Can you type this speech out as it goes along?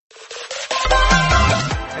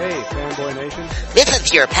Hey, Fanboy Nation. This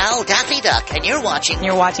is your pal Daffy Duck, and you're watching.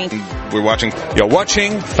 We're watching Fanboy.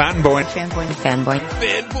 Fanboy,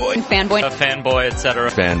 a fanboy, etc.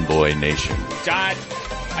 Fanboy Nation. God,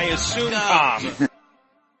 I assume Tom.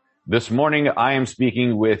 This morning, I am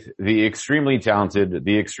speaking with the extremely talented,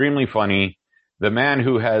 the extremely funny, the man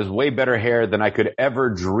who has way better hair than I could ever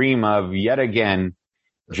dream of yet again.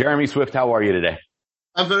 Jeremy Swift, how are you today?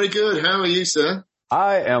 I'm very good. How are you, sir?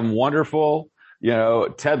 I am wonderful. You know,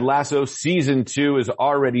 Ted Lasso season 2 is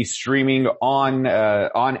already streaming on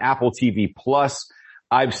Apple TV Plus.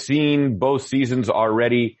 I've seen both seasons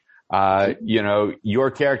already. You know, your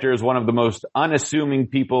character is one of the most unassuming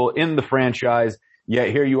people in the franchise, yet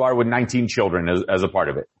here you are with 19 children as a part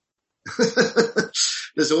of it.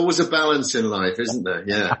 There's always a balance in life, isn't there?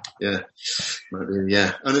 Yeah.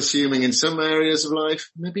 Unassuming in some areas of life,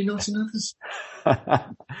 maybe not in others.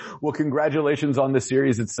 Well, congratulations on the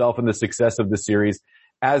series itself and the success of the series.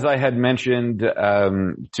 As I had mentioned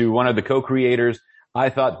to one of the co-creators, I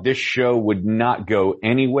thought this show would not go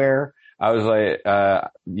anywhere. I was like,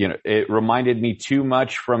 it reminded me too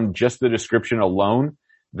much from just the description alone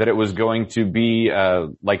that it was going to be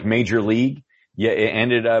like Major League. Yet it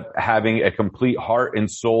ended up having a complete heart and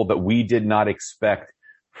soul that we did not expect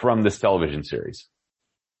from this television series.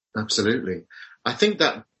 Absolutely. I think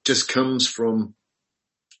that just comes from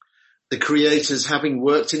the creators having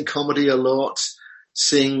worked in comedy a lot,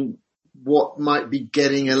 seeing what might be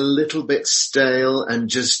getting a little bit stale and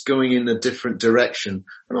just going in a different direction,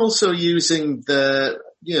 and also using their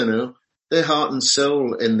heart and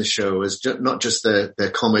soul in the show as not just their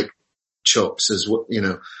comic chops as well,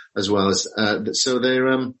 as well as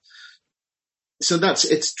so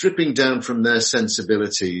it's dripping down from their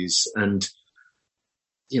sensibilities and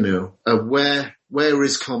where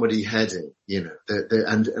is comedy heading,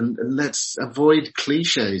 and let's avoid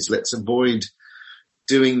cliches, let's avoid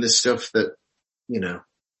doing the stuff that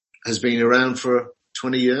has been around for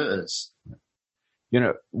 20 years.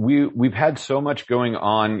 We've had so much going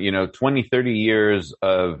on, 20, 30 years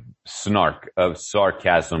of snark, of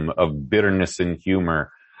sarcasm, of bitterness and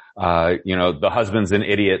humor. The husband's an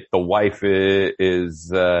idiot. The wife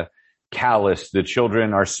is callous. The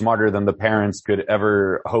children are smarter than the parents could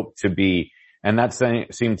ever hope to be. And that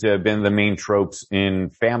seemed to have been the main tropes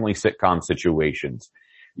in family sitcom situations.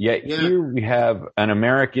 Yet here we have an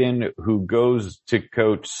American who goes to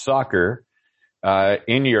coach soccer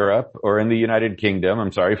in Europe or in the United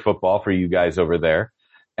Kingdom, football for you guys over there,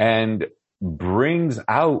 and brings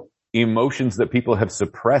out emotions that people have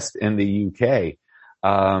suppressed in the UK.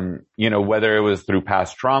 Whether it was through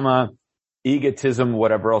past trauma, egotism,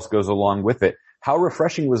 whatever else goes along with it. How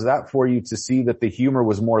refreshing was that for you to see that the humor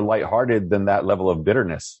was more lighthearted than that level of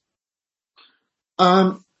bitterness?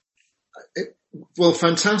 Well,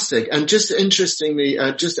 fantastic. And just interestingly,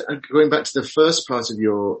 just going back to the first part of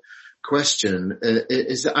your question,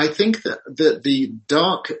 is that I think that the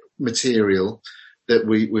dark material that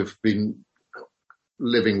we've been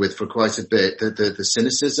living with for quite a bit, the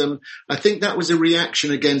cynicism, I think that was a reaction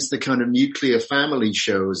against the kind of nuclear family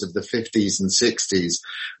shows of the 50s and 60s,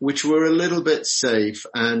 which were a little bit safe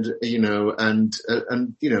and a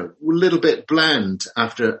little bit bland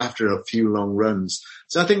after a few long runs.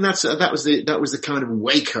 So I think that was the kind of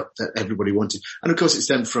wake up that everybody wanted. And of course it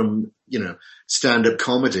stemmed from, stand-up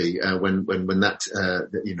comedy, when that,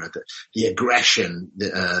 the aggression,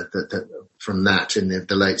 from that in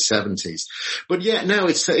the late 70s. But yeah, now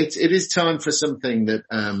it is time for something that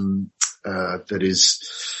is,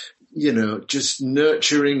 just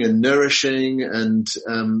nurturing and nourishing, and,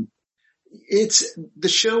 the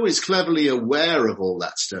show is cleverly aware of all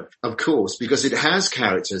that stuff, of course, because it has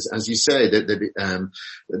characters, as you say,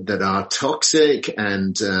 that are toxic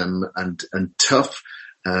and tough,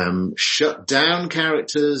 shut down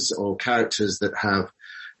characters, or characters that have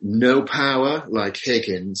no power, like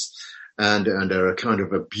Higgins, and are kind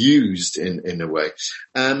of abused in a way,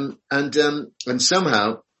 and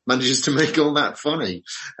somehow manages to make all that funny,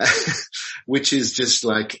 which is just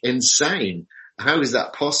like insane. How is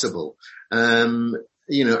that possible? And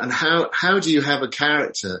how do you have a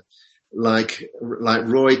character like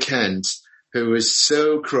Roy Kent, who is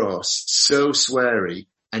so cross, so sweary,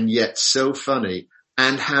 and yet so funny,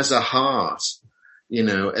 and has a heart?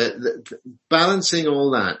 Balancing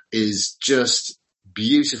all that is just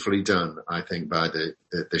beautifully done, I think, by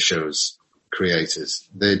the show's creators.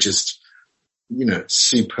 They're just,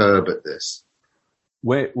 superb at this.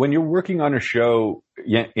 When you're working on a show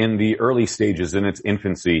in the early stages, in its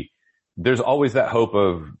infancy, there's always that hope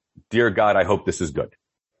of, dear God, I hope this is good.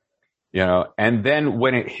 And then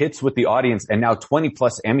when it hits with the audience, and now 20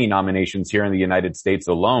 plus Emmy nominations here in the United States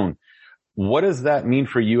alone, what does that mean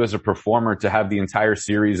for you as a performer to have the entire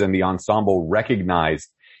series and the ensemble recognized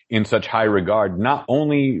in such high regard, not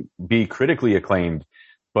only be critically acclaimed,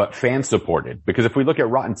 but fan supported? Because if we look at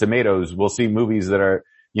Rotten Tomatoes, we'll see movies that are,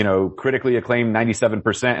 critically acclaimed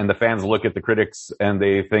 97%, and the fans look at the critics and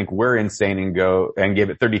they think we're insane and go and give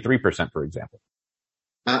it 33%, for example.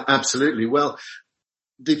 Absolutely. Well,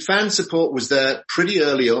 the fan support was there pretty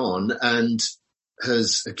early on and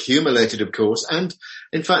has accumulated, of course. And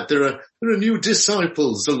in fact, there are new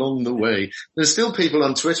disciples along the way. There's still people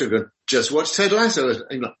on Twitter going, just watch Ted Lasso. And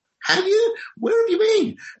you're like, have you? Where have you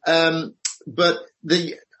been? But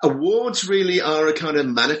the awards really are a kind of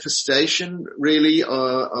manifestation really,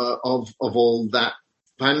 of all that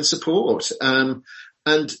fan support. And,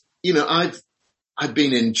 I've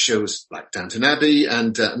been in shows like Downton Abbey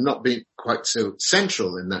and, not been quite so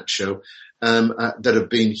central in that show, that have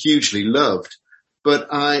been hugely loved. But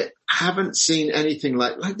I haven't seen anything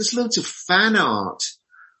like there's loads of fan art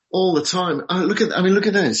all the time. Oh, look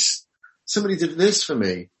at this. Somebody did this for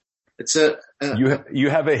me. It's you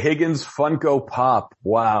have a Higgins Funko Pop.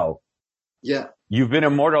 Wow. Yeah. You've been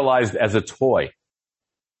immortalized as a toy.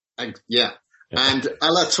 Yeah. And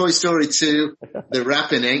a la Toy Story 2, the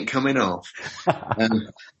wrapping ain't coming off.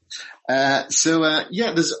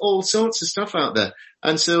 There's all sorts of stuff out there.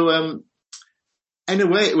 And so, in a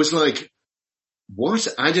way, it was like, what?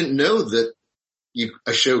 I didn't know that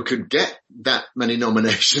a show could get that many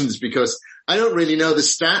nominations, because I don't really know the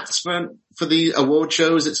stats for the award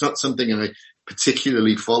shows. It's not something I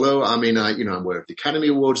particularly follow. I mean, I'm aware of the Academy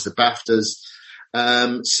Awards, the BAFTAs.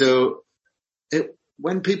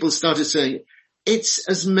 When people started saying it's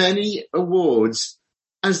as many awards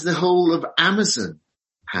as the whole of Amazon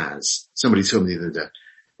has, somebody told me the other day.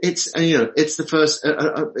 It's the first,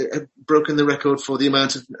 broken the record for the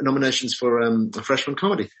amount of nominations for, a freshman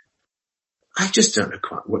comedy. I just don't know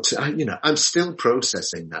quite what to, I'm still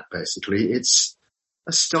processing that basically. It's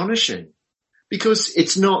astonishing because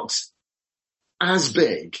it's not as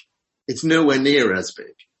big. It's nowhere near as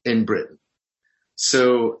big in Britain.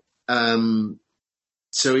 So,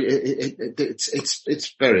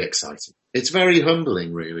 it's very exciting. It's very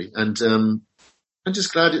humbling really. And, I'm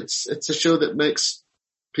just glad it's a show that makes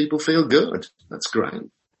people feel good. That's great.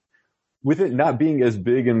 With it not being as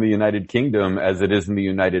big in the United Kingdom as it is in the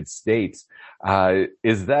United States,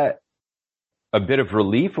 is that a bit of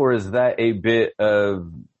relief or is that a bit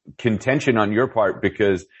of contention on your part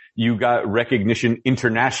because you got recognition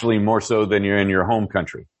internationally more so than you're in your home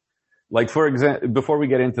country? Like, for example, before we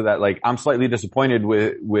get into that, like, I'm slightly disappointed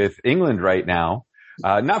with England right now.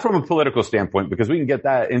 Not from a political standpoint, because we can get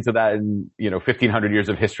into that in, 1500 years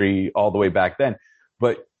of history all the way back then.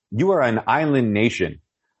 But you are an island nation.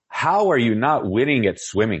 How are you not winning at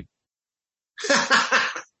swimming?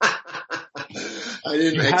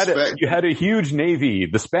 You had a huge navy.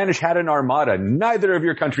 The Spanish had an armada. Neither of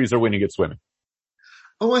your countries are winning at swimming.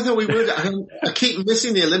 Oh, I thought we would. I keep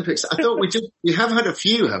missing the Olympics. I thought we have had a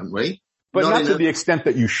few, haven't we? But not to the extent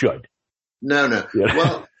that you should. No. Yeah.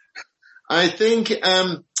 Well, I think,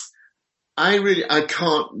 I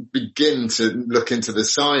can't begin to look into the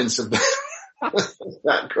science of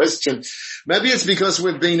that question. Maybe it's because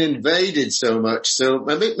we've been invaded so much. So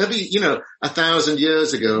maybe 1,000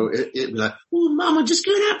 years ago, it'd be like, oh, Mama, just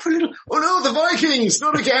going out for a little. Oh no, the Vikings,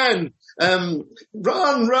 not again.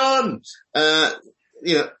 Run.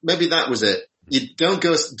 Maybe that was it. You don't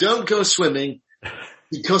go swimming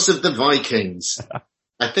because of the Vikings.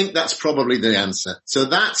 I think that's probably the answer. So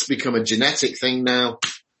that's become a genetic thing now.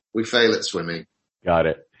 We fail at swimming. Got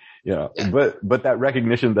it. Yeah. But that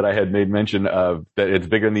recognition that I had made mention of, that it's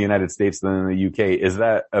bigger in the United States than in the UK, is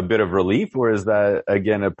that a bit of relief, or is that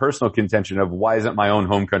again a personal contention of why isn't my own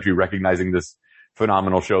home country recognizing this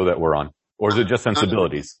phenomenal show that we're on? Or is it just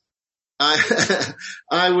sensibilities?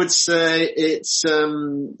 I would say it's,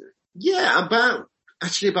 about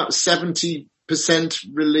 70%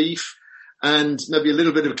 relief. And maybe a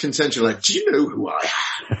little bit of contention, like, do you know who I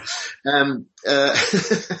am?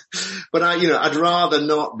 But I'd rather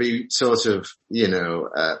not be sort of,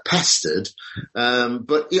 pestered.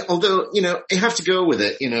 But although, you have to go with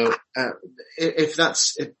it, it's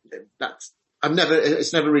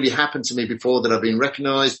never really happened to me before that I've been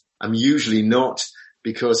recognized. I'm usually not,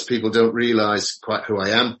 because people don't realize quite who I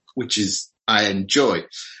am, which is, I enjoy.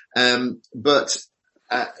 But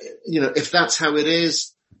if that's how it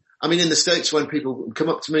is, I mean, in the States, when people come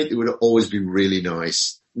up to me, they would always be really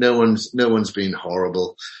nice. No one's been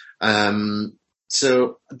horrible.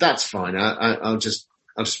 So that's fine. I'll just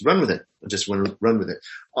run with it. I just want to run with it.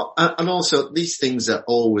 And also, these things are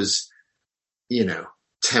always,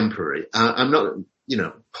 temporary. I'm not,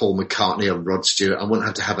 Paul McCartney or Rod Stewart. I won't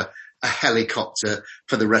have to have a helicopter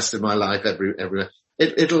for the rest of my life everywhere.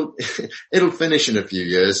 It'll finish in a few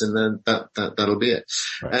years, and then that'll be it.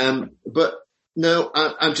 Right. But no,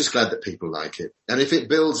 I'm just glad that people like it. And if it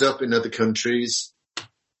builds up in other countries,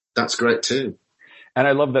 that's great too. And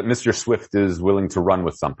I love that Mr. Swift is willing to run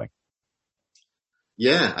with something.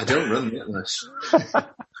 Yeah, I don't run that much.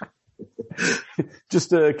 Just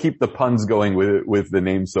to keep the puns going with the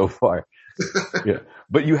name so far. Yeah.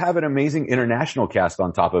 But you have an amazing international cast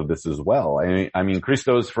on top of this as well. I mean,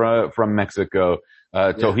 Christo's from Mexico,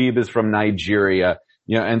 Tohib is from Nigeria,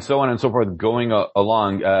 you know, and so on and so forth going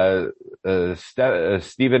along.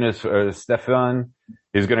 Stefan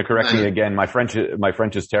is going to correct me again. My French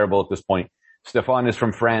is terrible at this point. Stefan is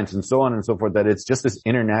from France, and so on and so forth, that it's just this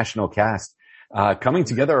international cast, coming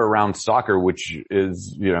together around soccer, which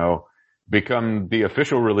is, you know, become the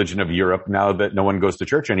official religion of Europe now that no one goes to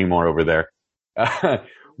church anymore over there.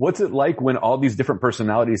 What's it like when all these different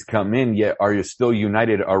personalities come in, yet are you still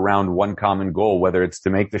united around one common goal, whether it's to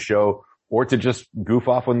make the show or to just goof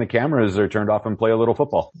off when the cameras are turned off and play a little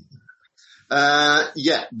football?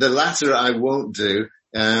 Yeah, the latter I won't do,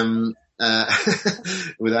 because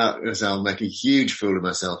I'll make a huge fool of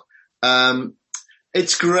myself.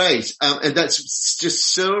 It's great. And that's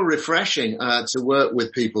just so refreshing, to work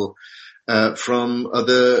with people, from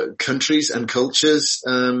other countries and cultures.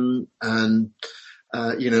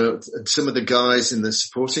 You know, some of the guys in the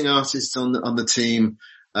supporting artists on the team,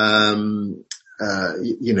 you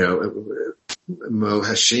know, Mo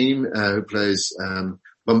Hashim, who plays,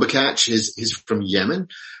 Bumbercatch, he's from Yemen.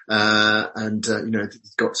 You know,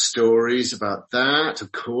 he's got stories about that,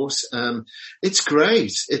 of course. It's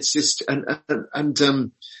great. It's just,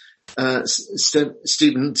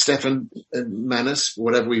 Stefan Manus,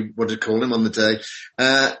 whatever we want to call him on the day,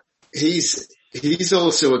 he's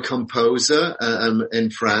also a composer, in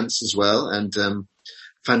France as well, and,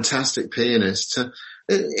 fantastic pianist.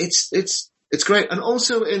 It's great. And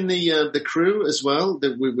also in the crew as well,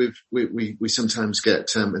 that we sometimes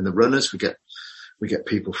get, in the runners, we get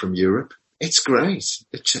people from Europe. It's great.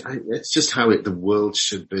 It's just how the world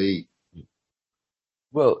should be.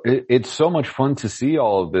 Well, it's so much fun to see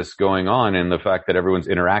all of this going on, and the fact that everyone's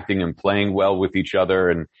interacting and playing well with each other.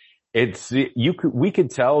 And we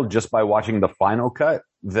could tell just by watching the final cut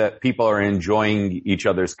that people are enjoying each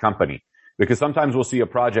other's company. Because sometimes we'll see a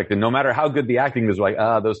project and no matter how good the acting is, like,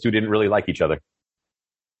 those two didn't really like each other.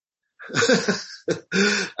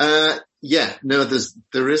 Yeah, no,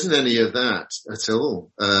 there isn't any of that at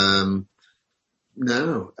all.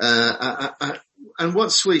 No. And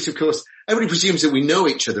what's sweet, of course, everybody presumes that we know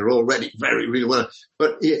each other already very, really well.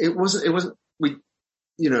 But it wasn't, we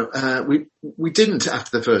didn't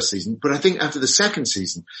after the first season, but I think after the second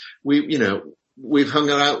season, we've hung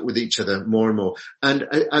out with each other more and more. And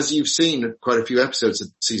as you've seen quite a few episodes of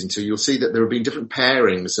season 2, you'll see that there have been different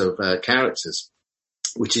pairings of characters,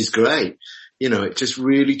 which is great. You know, it just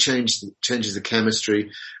really changes the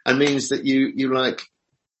chemistry and means that you like,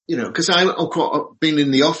 you know, cause I've been in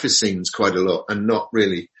the office scenes quite a lot and not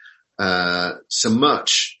really, so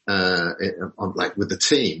much, like with the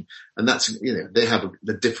team. And that's, you know, they have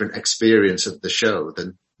a different experience of the show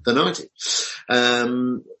than I do.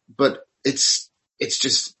 But it's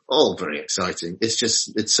just all very exciting.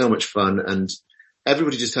 It's so much fun, and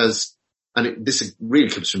everybody just has, and this really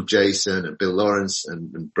comes from Jason and Bill Lawrence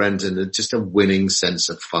and Brendan, and just a winning sense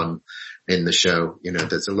of fun in the show. You know,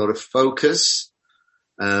 there's a lot of focus.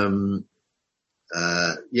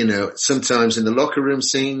 You know, sometimes in the locker room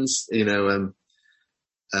scenes, you know,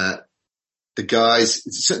 the guys,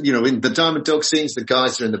 you know, in the Diamond Dog scenes, the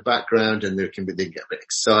guys are in the background and they get a bit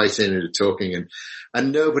excited and they're talking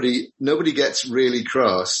and nobody gets really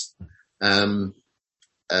cross. You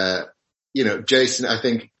know, Jason, I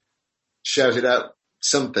think, shouted out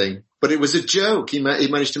something, but it was a joke. He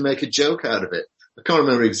managed to make a joke out of it. I can't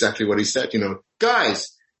remember exactly what he said, you know,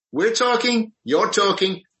 guys, we're talking, you're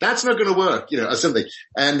talking, that's not going to work, you know, or something.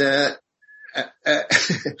 And,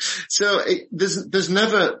 so there's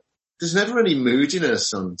never any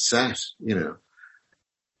moodiness on set, you know.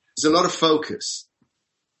 There's a lot of focus.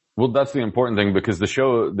 Well, that's the important thing, because the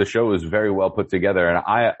show is very well put together,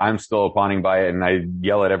 and I'm still uphoning by it, and I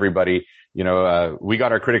yell at everybody, you know, we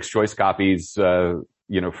got our Critics' Choice copies, you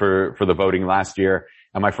know, for the voting last year,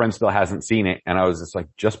 and my friend still hasn't seen it, and I was just like,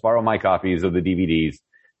 just borrow my copies of the DVDs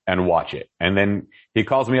and watch it. And then he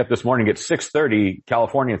calls me up this morning at 6:30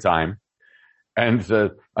 California time, and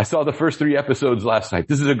I saw the first 3 episodes last night.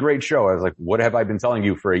 This is a great show. I was like, what have I been telling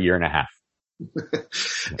you for a year and a half?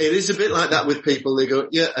 It is a bit like that with people. They go,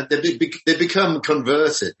 yeah, they become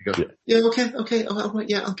converted. They go, yeah, okay, oh,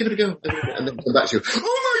 yeah, I'll give it a go. And then come back to you,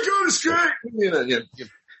 oh my God, it's great. You know,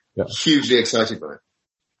 hugely excited by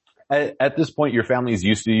it. At this point, your family's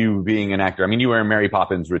used to you being an actor. I mean, you were in Mary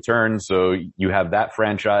Poppins Returns, so you have that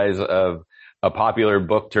franchise of a popular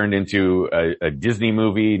book turned into a Disney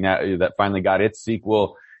movie now that finally got its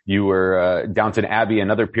sequel. You were Downton Abbey,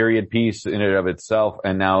 another period piece in and of itself,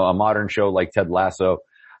 and now a modern show like Ted Lasso.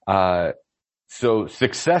 So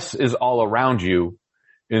success is all around you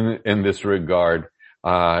in this regard.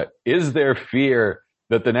 Is there fear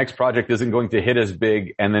that the next project isn't going to hit as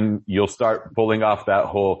big, and then you'll start pulling off that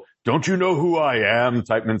whole "don't you know who I am"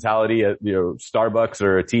 type mentality at Starbucks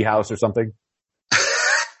or a tea house or something?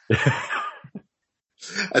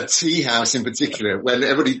 A tea house in particular, when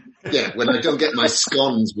I don't get my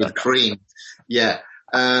scones with cream. Yeah.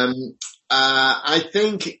 I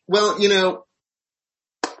think,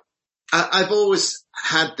 I've always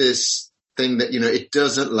had this thing that, it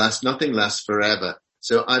doesn't last, nothing lasts forever.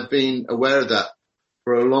 So I've been aware of that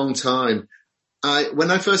for a long time. When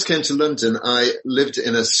I first came to London, I lived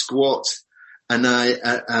in a squat, and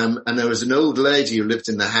there was an old lady who lived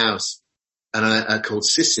in the house, and I called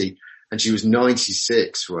Sissy, and she was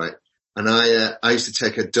 96, right? And I used to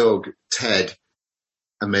take her dog, Ted,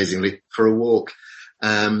 amazingly, for a walk.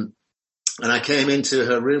 And I came into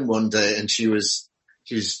her room one day, and she was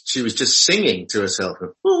just singing to herself. I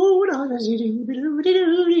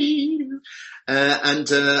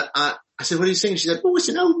said, "What are you singing?" She said, "Oh, it's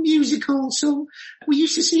an old musical song. We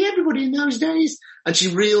used to see everybody in those days." And she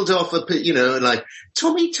reeled off like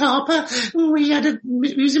Tommy Tarper.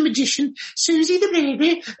 He was a magician. Susie the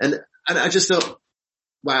baby. And I just thought,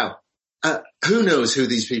 wow, who knows who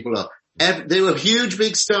these people are? They were huge,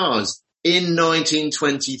 big stars in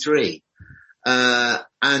 1923.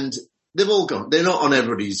 And they've all gone. They're not on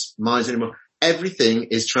everybody's minds anymore. Everything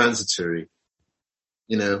is transitory.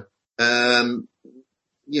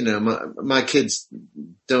 My kids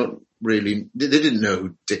don't really, they didn't know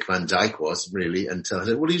who Dick Van Dyke was really until I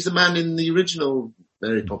said, well, he's the man in the original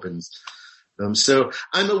Mary Poppins. So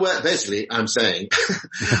I'm aware, basically I'm saying,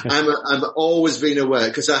 I've always been aware,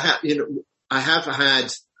 because I have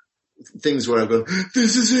had things where I go,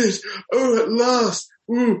 this is it. Oh, at last.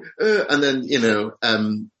 Ooh, and then,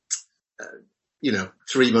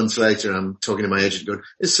 3 months later, I'm talking to my agent going,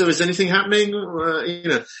 so is anything happening?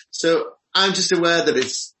 So I'm just aware that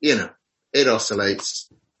it's, it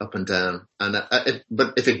oscillates up and down. And,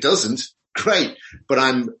 but if it doesn't, great. But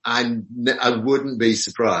I wouldn't be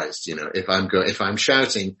surprised, if I'm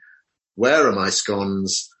shouting, where are my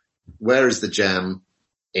scones? Where is the jam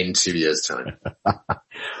in 2 years' time?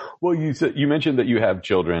 Well, you mentioned that you have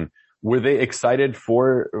children. Were they excited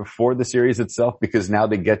for the series itself because now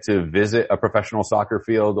they get to visit a professional soccer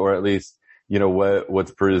field, or at least,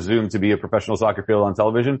 what's presumed to be a professional soccer field on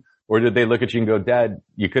television? Or did they look at you and go, "Dad,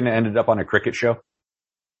 you couldn't have ended up on a cricket show"?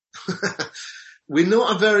 We're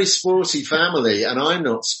not a very sporty family, and I'm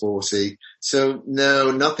not sporty. So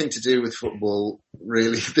no, nothing to do with football,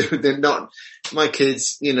 really. They're not my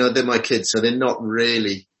kids, they're my kids. So they're not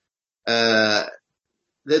really, they're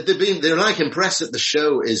like impressed that the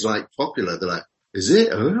show is like popular. They're like, is it?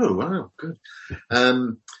 Oh, wow, good.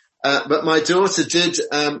 But my daughter did,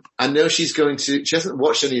 I know she hasn't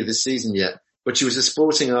watched any of this season yet, but she was a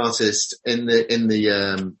sporting artist in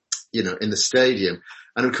the stadium.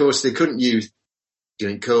 And of course they couldn't use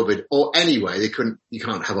during COVID, or anyway, you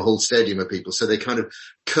can't have a whole stadium of people. So they kind of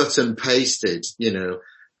cut and pasted,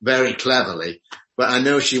 very cleverly. But I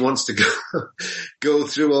know she wants to go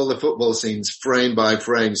through all the football scenes frame by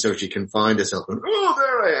frame so she can find herself and, oh,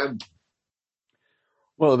 there I am.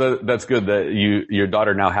 Well, that's good that your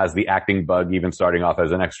daughter now has the acting bug, even starting off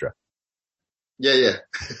as an extra. Yeah.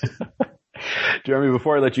 Jeremy,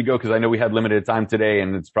 before I let you go, because I know we had limited time today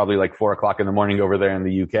and it's probably like 4:00 in the morning over there in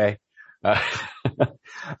the UK.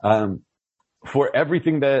 For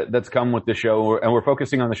everything that's come with the show, and we're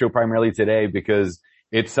focusing on the show primarily today because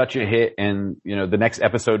it's such a hit, and the next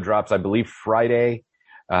episode drops, I believe, Friday.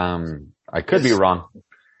 I could be wrong.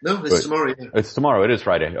 No, it's tomorrow. Yeah. It's tomorrow. It is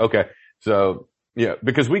Friday. Okay. So yeah,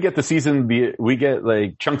 because we get we get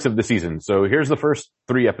like chunks of the season. So here's the first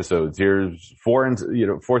 3 episodes. Here's 4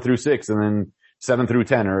 through 6, and then 7 through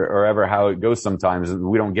 10, or ever how it goes sometimes.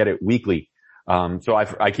 We don't get it weekly. So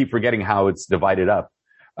I keep forgetting how it's divided up.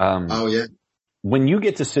 Oh yeah. When you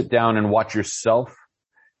get to sit down and watch yourself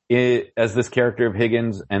as this character of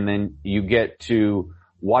Higgins, and then you get to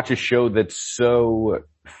watch a show that's so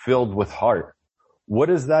filled with heart, what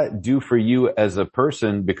does that do for you as a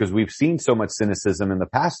person? Because we've seen so much cynicism in the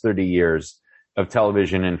past 30 years of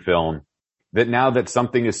television and film, that now that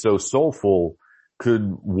something is so soulful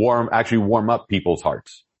could actually warm up people's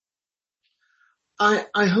hearts. I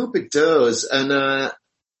hope it does. And,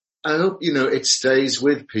 it stays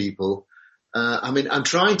with people. I mean, I'm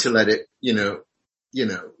trying to let it,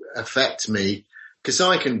 affect me, because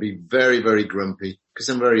I can be very, very grumpy because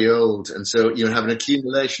I'm very old. And so, have an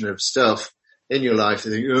accumulation of stuff in your life.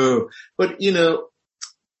 You think, but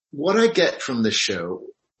what I get from the show,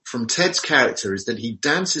 from Ted's character, is that he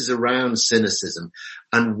dances around cynicism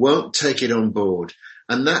and won't take it on board.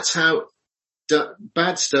 And that's how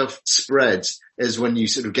bad stuff spreads, is when you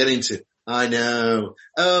sort of get into, I know,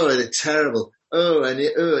 they're terrible.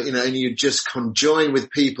 And you just conjoin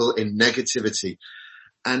with people in negativity.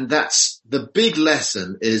 And that's the big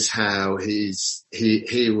lesson, is how he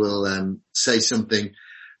will, say something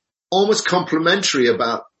almost complimentary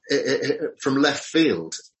about, from left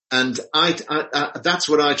field. And that's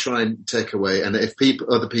what I try and take away. And if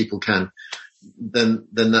other people can, then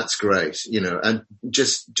that's great, and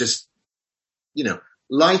just,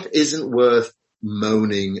 life isn't worth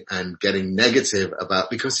moaning and getting negative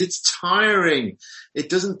about, because it's tiring. It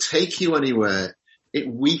doesn't take you anywhere. It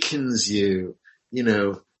weakens you,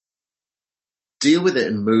 deal with it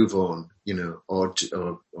and move on, or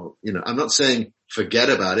I'm not saying forget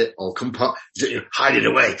about it or hide it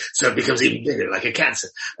away so it becomes even bigger, like a cancer.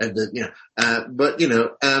 And but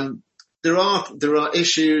there are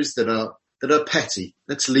issues that are petty.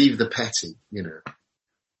 Let's leave the petty,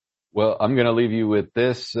 Well, I'm going to leave you with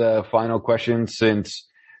this final question, since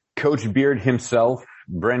Coach Beard himself,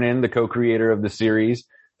 Brennan, the co-creator of the series,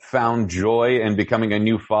 found joy in becoming a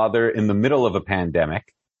new father in the middle of a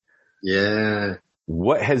pandemic. Yeah.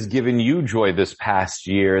 What has given you joy this past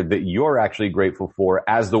year that you're actually grateful for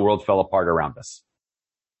as the world fell apart around us?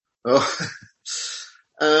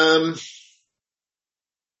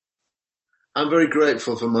 I'm very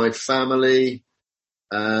grateful for my family,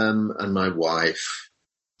 and my wife,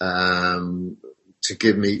 to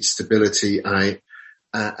give me stability, and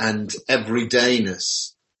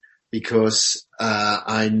everydayness, because,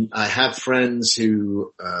 I have friends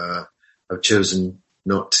who, have chosen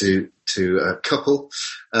not to couple,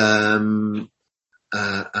 and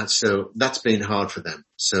so that's been hard for them.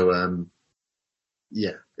 So, I'm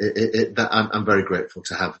very grateful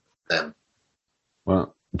to have them.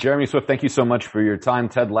 Well, Jeremy Swift, thank you so much for your time.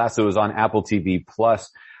 Ted Lasso is on Apple TV Plus.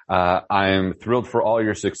 I'm thrilled for all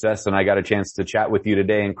your success, and I got a chance to chat with you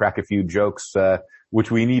today and crack a few jokes, which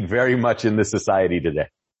we need very much in this society today.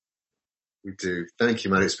 We do. Thank you,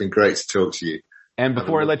 man. It's been great to talk to you. And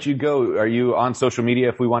before I let you go, are you on social media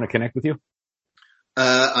if we want to connect with you?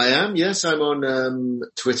 I am. Yes, I'm on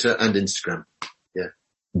Twitter and Instagram. Yeah.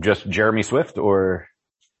 Just Jeremy Swift, or?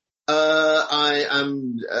 I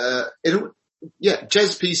am.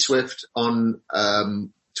 Jez P. Swift on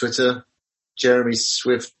Twitter. Jeremy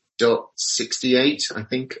Swift.68, I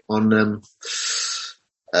think, on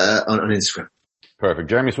Instagram. Perfect.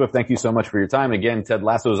 Jeremy Swift, thank you so much for your time. Again, Ted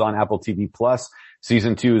Lasso is on Apple TV Plus.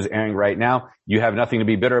 Season 2 is airing right now. You have nothing to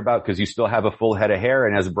be bitter about because you still have a full head of hair.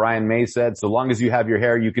 And as Brian May said, so long as you have your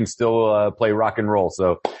hair, you can still play rock and roll.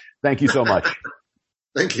 So thank you so much.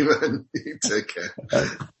 Thank you, man. You take care.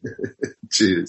 Cheers.